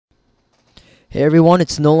Hey everyone,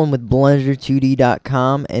 it's Nolan with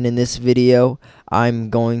Blender2D.com, and in this video I'm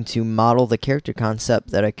going to model the character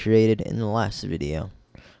concept that I created in the last video.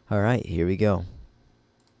 Alright, here we go.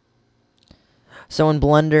 So in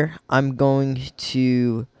Blender, I'm going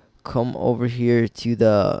to come over here to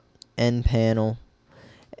the end panel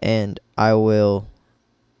and I will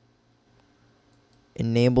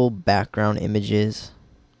enable background images,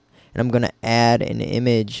 and I'm going to add an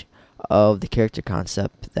image of the character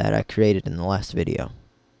concept that I created in the last video.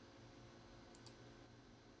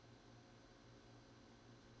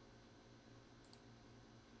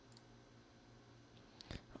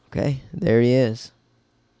 Okay, there he is.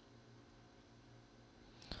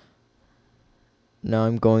 Now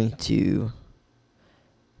I'm going to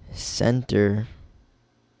center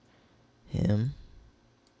him.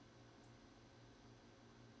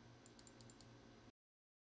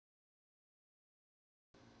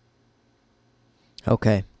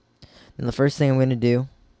 Okay, and the first thing I'm going to do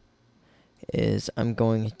is I'm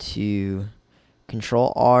going to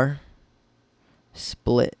Control R,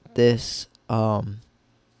 split this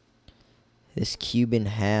this cube in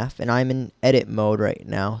half, and I'm in edit mode right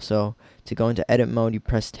now. So to go into edit mode, you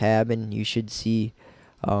press tab and you should see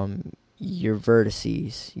your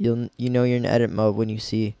vertices. You know you're in edit mode when you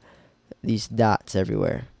see these dots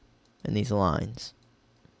everywhere and these lines.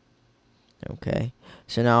 Okay,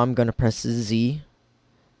 so now I'm gonna press Z,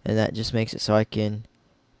 and that just makes it so I can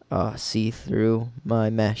see through my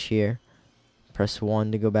mesh here. Press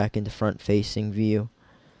 1 to go back into front facing view.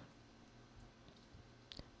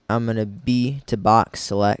 I'm gonna B to box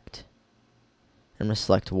select. I'm gonna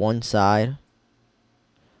select one side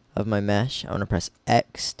of my mesh. I'm gonna press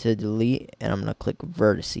X to delete, and I'm gonna click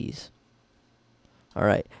vertices.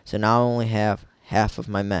 Alright, so now I only have half of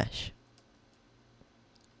my mesh.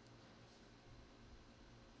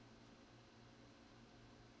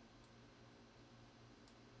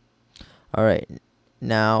 Alright,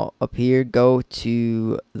 now up here, go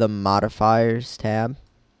to the modifiers tab,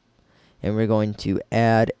 and we're going to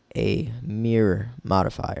add a mirror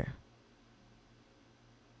modifier.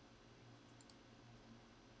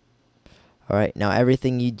 Alright, now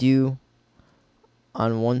everything you do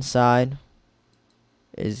on one side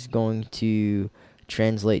is going to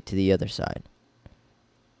translate to the other side.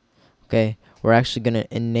 Okay, we're actually going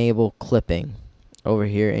to enable clipping over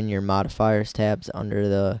here in your modifiers tabs under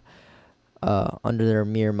the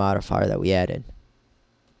mirror modifier that we added.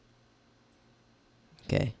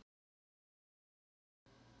 Okay.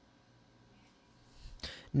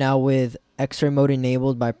 Now with X-ray mode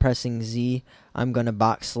enabled, by pressing Z, I'm going to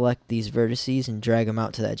box select these vertices and drag them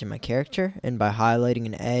out to the edge of my character, and by highlighting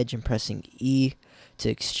an edge and pressing E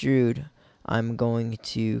to extrude, I'm going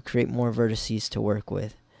to create more vertices to work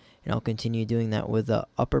with. And I'll continue doing that with the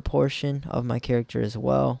upper portion of my character as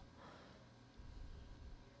well.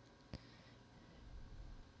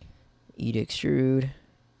 E to extrude,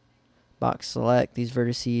 box select these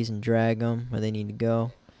vertices and drag them where they need to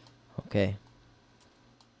go. Okay.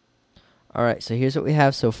 Alright, so here's what we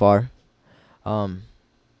have so far.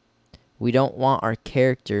 We don't want our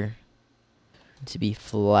character to be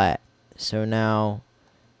flat, so now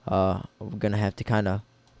we're gonna have to kind of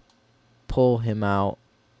pull him out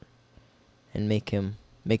and make him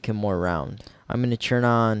more round. I'm gonna turn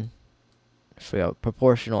on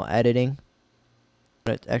proportional editing.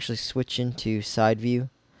 I'm gonna actually switch into side view,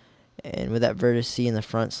 and with that vertex in the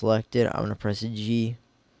front selected, I'm gonna press G,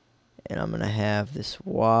 and I'm gonna have this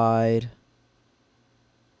wide.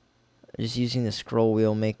 Just using the scroll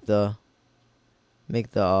wheel, make the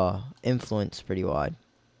influence pretty wide.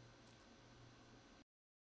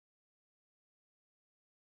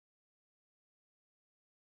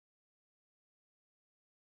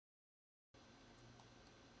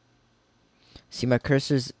 See, my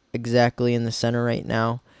cursor's exactly in the center right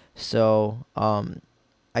now, so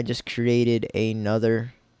I just created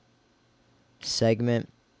another segment,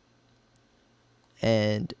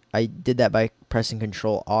 and I did that by pressing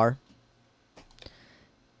Control R.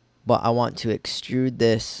 But I want to extrude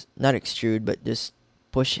this, not extrude, but just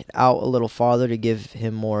push it out a little farther to give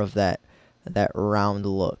him more of that round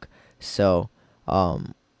look. So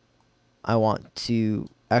I want to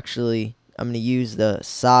actually, I'm going to use the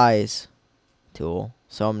size tool,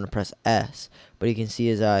 so I'm going to press S. But you can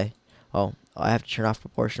see as I have to turn off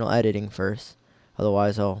proportional editing first,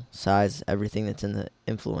 otherwise I'll size everything that's in the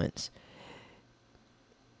influence.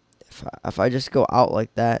 If I just go out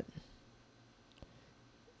like that,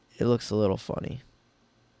 it looks a little funny.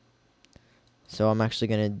 So I'm actually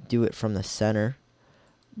going to do it from the center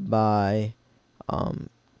by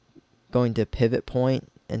going to pivot point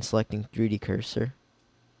and selecting 3D cursor.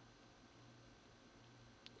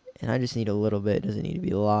 And I just need a little bit. It doesn't need to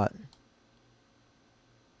be a lot.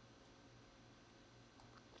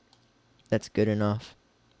 That's good enough.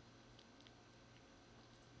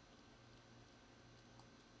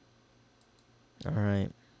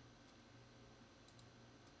 Alright.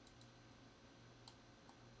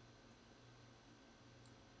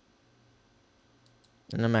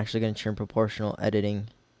 And I'm actually going to turn proportional editing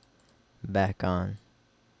back on.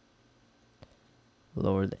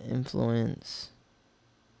 Lower the influence.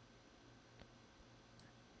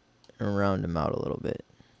 And round them out a little bit.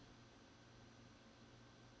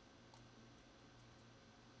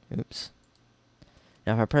 Oops.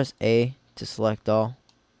 Now if I press A to select all,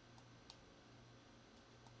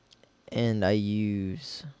 and I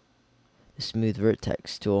use the smooth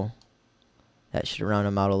vertex tool, that should round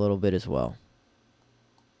them out a little bit as well.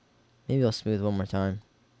 Maybe I'll smooth one more time.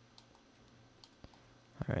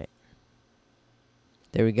 Alright.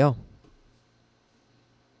 There we go.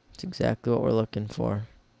 That's exactly what we're looking for.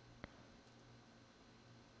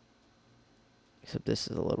 Except this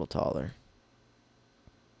is a little taller.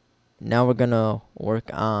 Now we're gonna work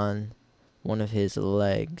on one of his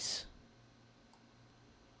legs.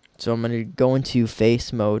 So I'm gonna go into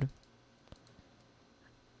face mode.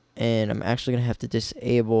 And I'm actually gonna have to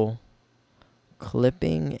disable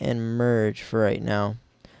clipping and merge for right now.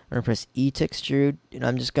 I'm gonna press E to extrude, and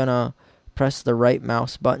I'm just gonna press the right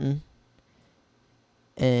mouse button,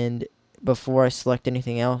 and before I select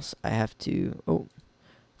anything else I have to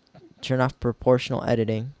turn off proportional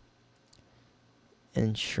editing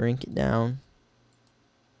and shrink it down.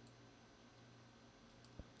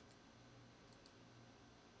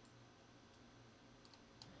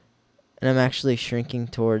 And I'm actually shrinking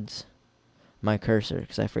towards my cursor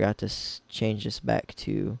because I forgot to change this back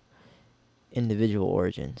to individual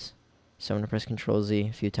origins. So I'm going to press Ctrl Z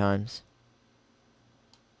a few times.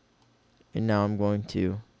 And now I'm going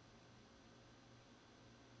to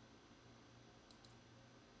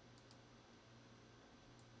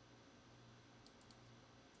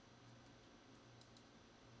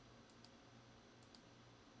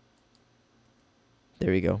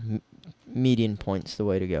there we go. Median point's the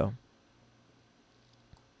way to go.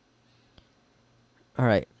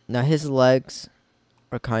 Alright, now his legs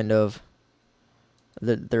are kind of,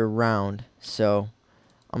 they're round, so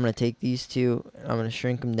I'm going to take these two, I'm going to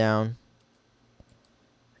shrink them down,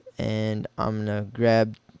 and I'm going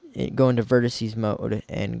to go into vertices mode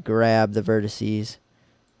and grab the vertices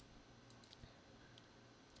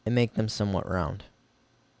and make them somewhat round.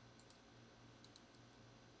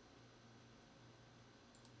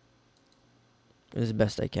 As the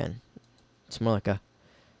best I can. It's more like a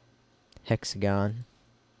hexagon,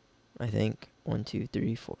 I think. 1, 2,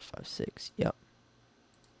 3, 4, 5, 6. Yep.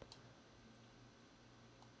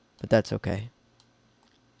 But that's okay.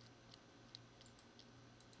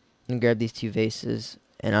 I'm gonna grab these two vases,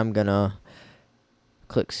 and I'm gonna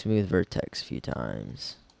click smooth vertex a few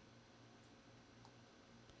times.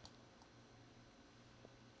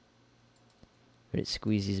 But it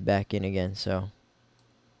squeezes back in again, so I'm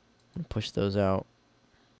gonna push those out.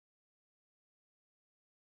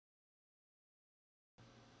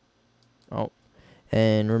 Oh,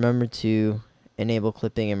 and remember to enable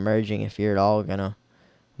clipping and merging if you're at all gonna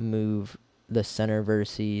move the center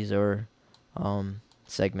vertices or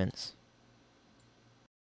segments.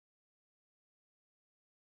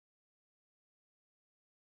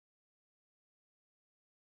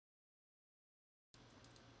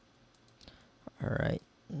 Alright,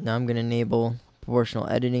 now I'm gonna enable proportional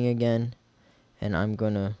editing again, and I'm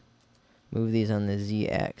gonna move these on the Z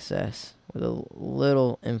axis with a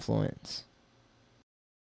little influence.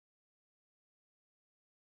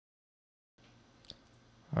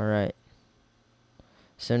 Alright.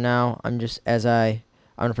 So now I'm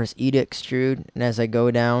gonna press E to extrude, and as I go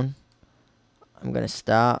down, I'm gonna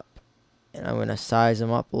stop, and I'm gonna size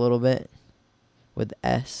them up a little bit with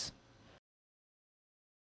S.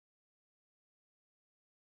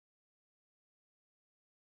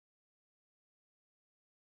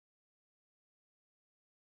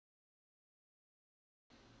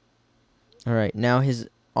 Alright, now his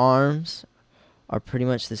arms are pretty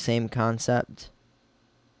much the same concept.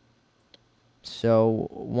 So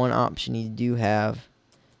one option you do have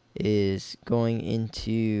is going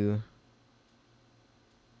into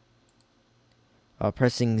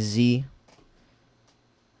pressing Z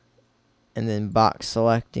and then box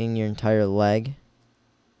selecting your entire leg.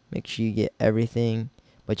 Make sure you get everything,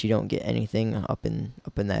 but you don't get anything up in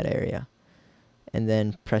that area. And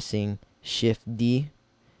then pressing Shift D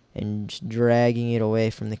and just dragging it away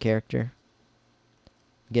from the character.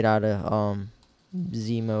 Get out of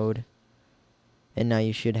Z mode, and now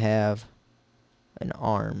you should have an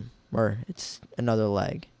arm, or it's another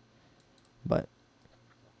leg. But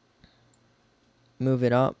move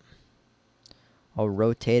it up. I'll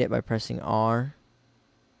rotate it by pressing R.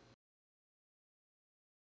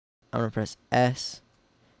 I'm going to press S.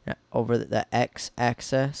 Over the X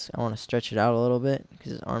axis, I want to stretch it out a little bit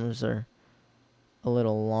because his arms are a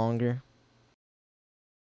little longer.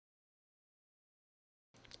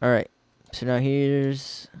 Alright, so now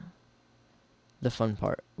here's the fun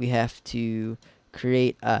part. We have to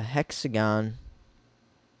create a hexagon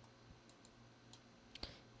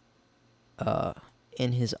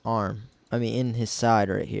in his arm. In his side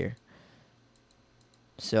right here.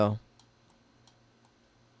 So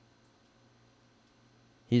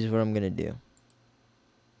here's what I'm gonna do.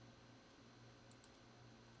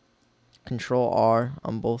 Control R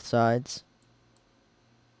on both sides.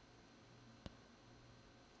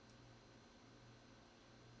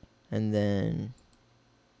 And then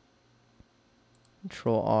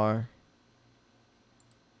Control R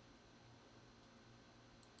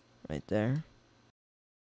right there.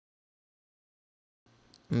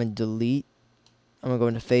 I'm gonna delete. I'm gonna go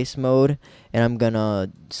into face mode, and I'm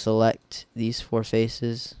gonna select these 4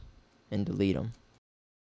 faces and delete them.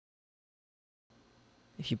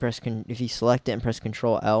 If you select it and press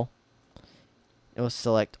Control L, it will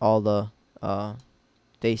select all the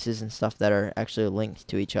faces and stuff that are actually linked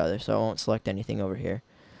to each other. So I won't select anything over here.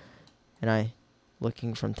 And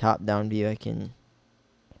looking from top down view, I can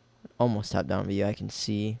almost top down view. I can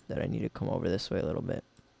see that I need to come over this way a little bit,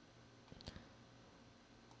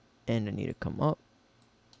 and I need to come up.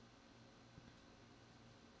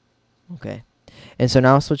 Okay, and so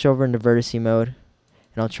now I'll switch over into vertice mode,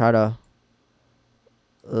 and I'll try to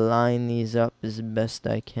line these up as best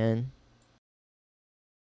I can.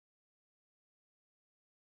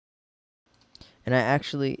 And I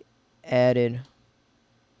actually added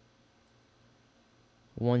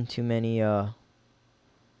one too many, I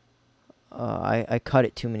cut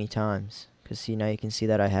it too many times. Because see, now you can see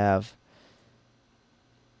that I have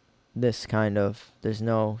this kind of, there's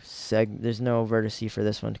no vertice for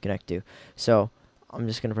this one to connect to. So I'm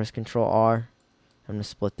just going to press Control R. I'm going to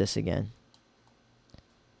split this again.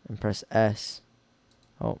 And press S.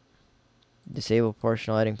 Oh, disable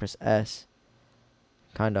proportional editing, press S.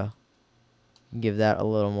 Kind of give that a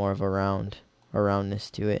little more of a roundness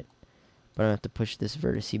to it. But I have to push this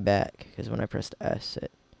vertice back, because when I pressed S,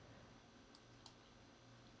 it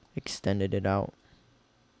extended it out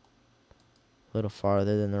a little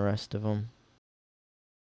farther than the rest of them.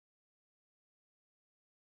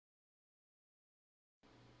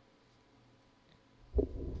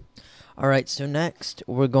 Alright, so next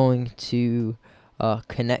we're going to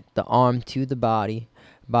connect the arm to the body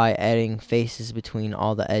by adding faces between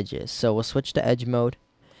all the edges. So we'll switch to edge mode,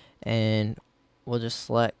 and we'll just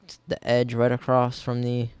select the edge right across from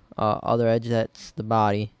the other edge, that's the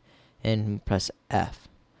body, and press F.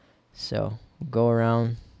 So we'll go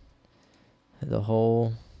around the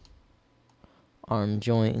whole arm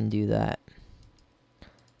joint and do that.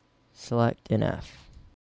 Select an F.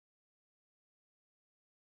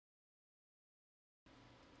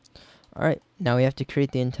 Alright, now we have to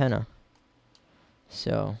create the antenna.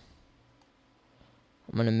 So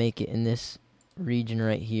I'm going to make it in this region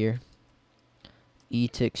right here. E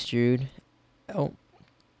to extrude. Oh,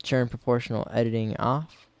 turn proportional editing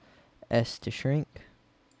off. S to shrink.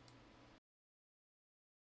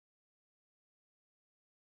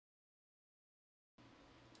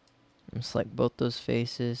 And select both those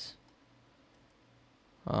faces.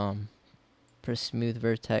 Press smooth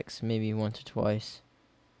vertex maybe once or twice.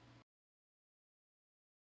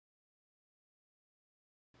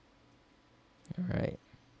 Alright.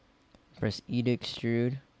 Press E to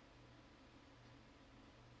extrude.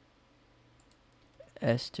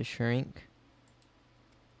 S to shrink.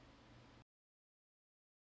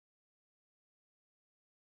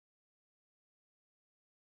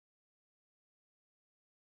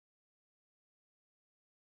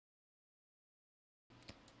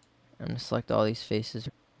 I'm going to select all these faces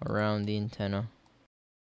around the antenna.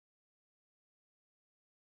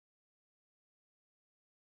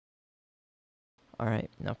 Alright,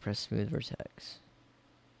 now press smooth vertex.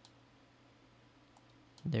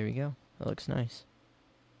 There we go. That looks nice.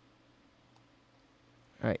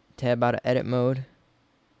 Alright, tab out of edit mode.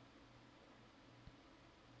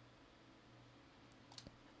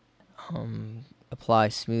 Apply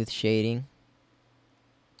smooth shading.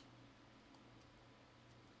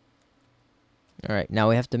 Alright, now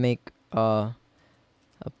we have to make a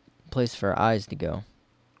place for our eyes to go.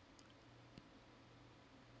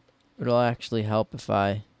 It'll actually help if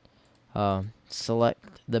I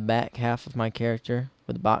select the back half of my character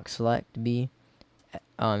with box select B,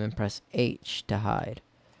 and press H to hide.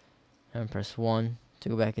 And press 1 to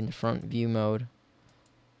go back into front view mode.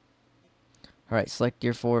 Alright, select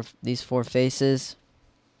your these four faces.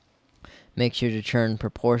 Make sure to turn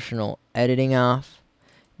proportional editing off.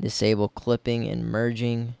 Disable clipping and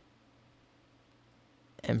merging.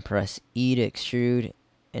 And press E to extrude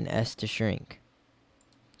and S to shrink.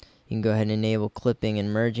 You can go ahead and enable clipping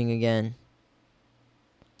and merging again.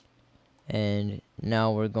 And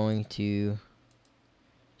now we're going to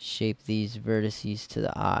shape these vertices to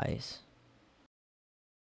the eyes.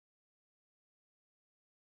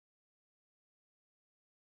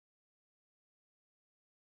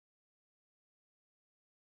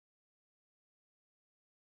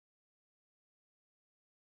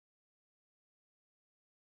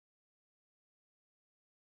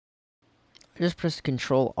 Just press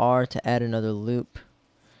Control R to add another loop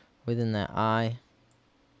within that eye.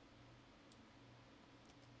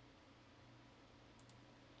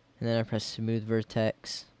 And then I press Smooth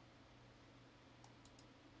Vertex.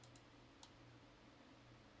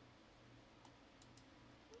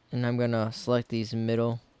 And I'm going to select these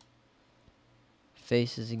middle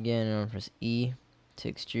faces again, and I'm going to press E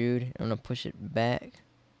to extrude. I'm going to push it back.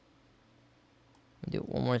 Do it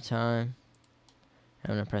one more time.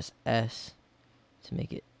 I'm going to press S to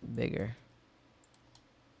make it bigger.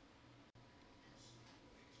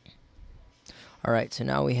 Alright, so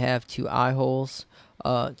now we have two eye holes.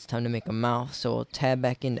 It's time to make a mouth, so we'll tab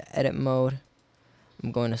back into edit mode.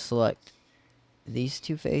 I'm going to select these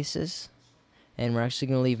two faces, and we're actually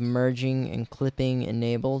going to leave merging and clipping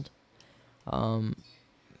enabled.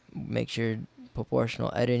 Make sure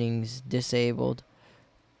proportional editing is disabled.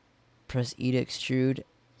 Press E to extrude,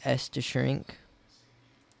 S to shrink.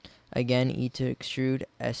 Again, E to extrude,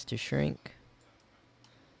 S to shrink.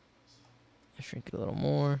 Shrink it a little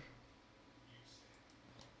more.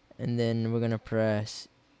 And then we're going to press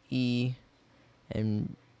E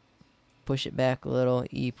and push it back a little.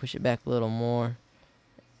 E, push it back a little more.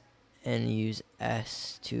 And use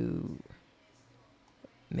S to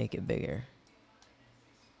make it bigger.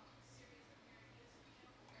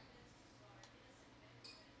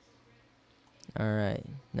 Alright,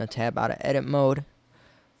 now tab out of edit mode.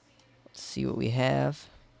 Let's see what we have.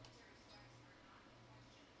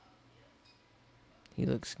 He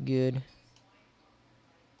looks good.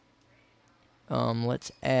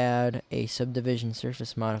 Let's add a subdivision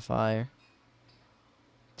surface modifier.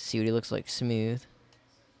 See what he looks like smooth.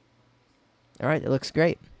 Alright, it looks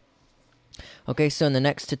great. Okay, so in the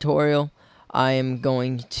next tutorial, I am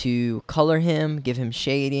going to color him, give him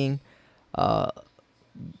shading,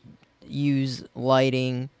 use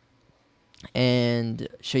lighting, and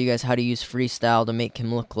show you guys how to use freestyle to make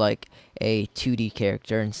him look like a 2D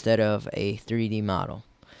character instead of a 3D model.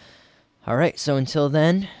 Alright, so until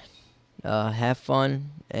then, have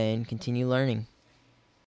fun and continue learning.